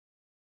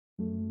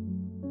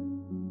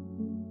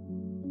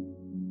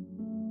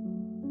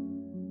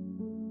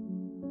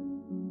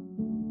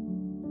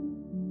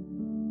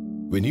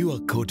When you are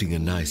courting a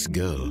nice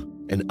girl,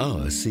 an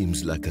hour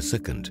seems like a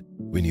second.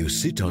 When you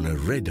sit on a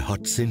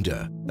red-hot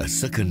cinder, a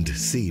second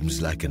seems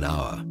like an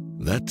hour.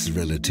 That's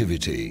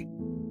relativity.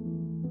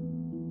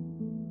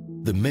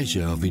 The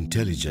measure of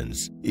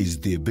intelligence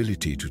is the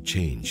ability to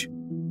change.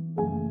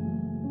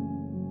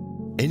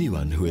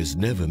 Anyone who has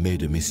never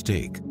made a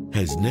mistake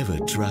has never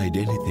tried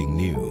anything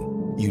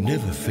new. You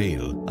never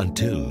fail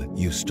until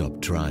you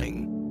stop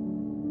trying.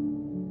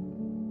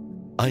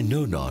 I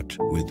know not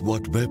with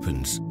what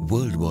weapons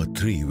World War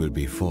III will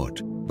be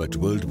fought, but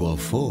World War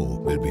IV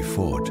will be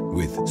fought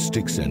with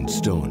sticks and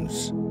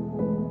stones.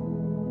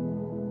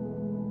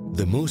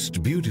 The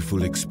most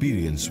beautiful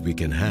experience we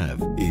can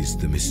have is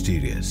the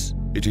mysterious.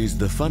 It is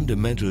the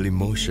fundamental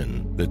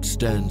emotion that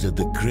stands at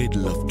the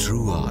cradle of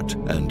true art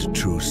and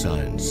true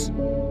science.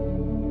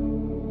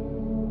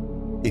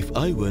 If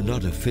I were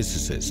not a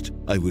physicist,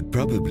 I would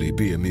probably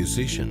be a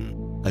musician.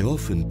 I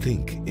often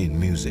think in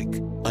music.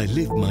 I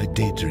live my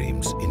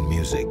daydreams in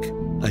music.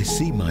 I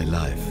see my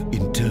life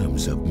in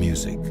terms of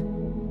music.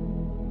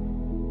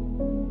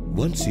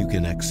 Once you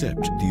can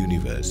accept the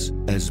universe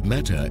as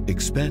matter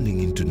expanding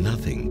into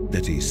nothing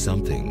that is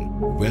something,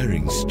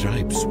 wearing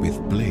stripes with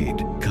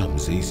plaid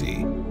comes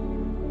easy.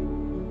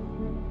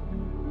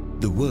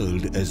 The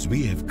world as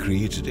we have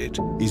created it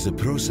is a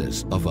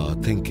process of our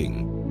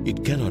thinking.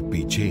 It cannot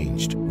be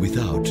changed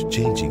without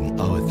changing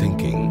our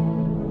thinking.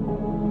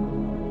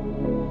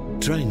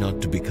 Try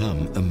not to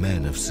become a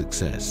man of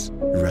success,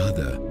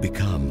 rather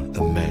become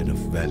a man of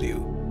value.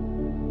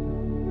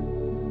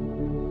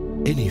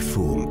 Any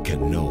fool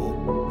can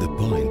know. The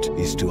point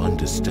is to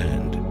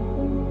understand.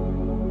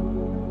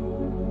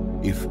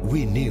 If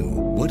we knew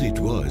what it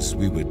was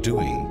we were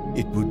doing,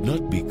 it would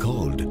not be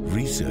called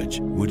research,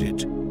 would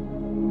it?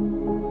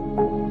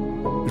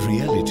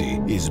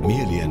 Reality is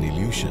merely an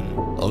illusion,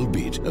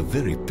 albeit a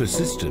very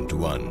persistent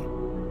one.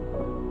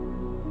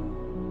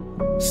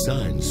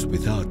 Science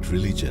without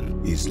religion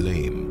is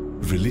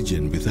lame.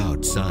 Religion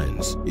without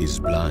science is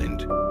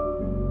blind.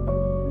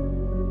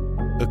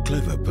 A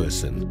clever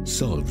person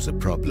solves a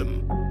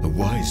problem. A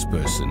wise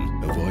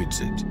person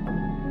avoids it.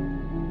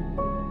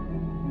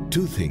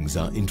 Two things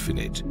are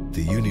infinite,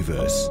 the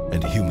universe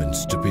and human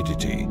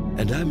stupidity,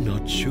 and I'm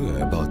not sure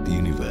about the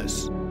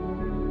universe.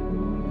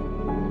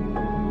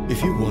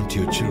 If you want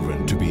your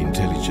children to be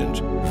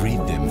intelligent, read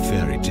them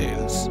fairy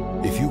tales.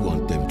 If you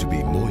want them to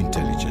be more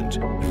intelligent,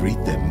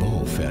 read them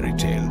more fairy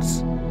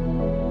tales.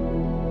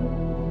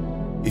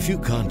 If you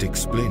can't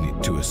explain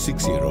it to a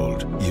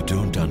 6-year-old, you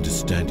don't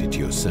understand it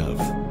yourself.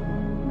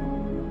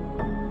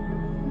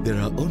 There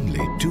are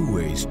only two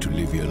ways to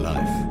live your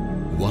life.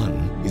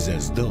 One is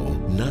as though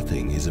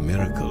nothing is a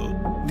miracle.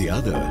 The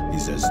other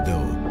is as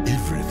though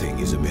everything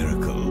is a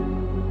miracle.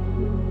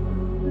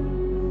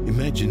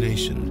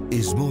 Imagination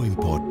is more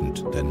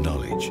important than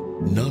knowledge.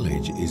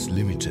 Knowledge is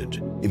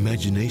limited.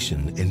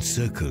 Imagination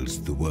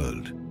encircles the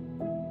world.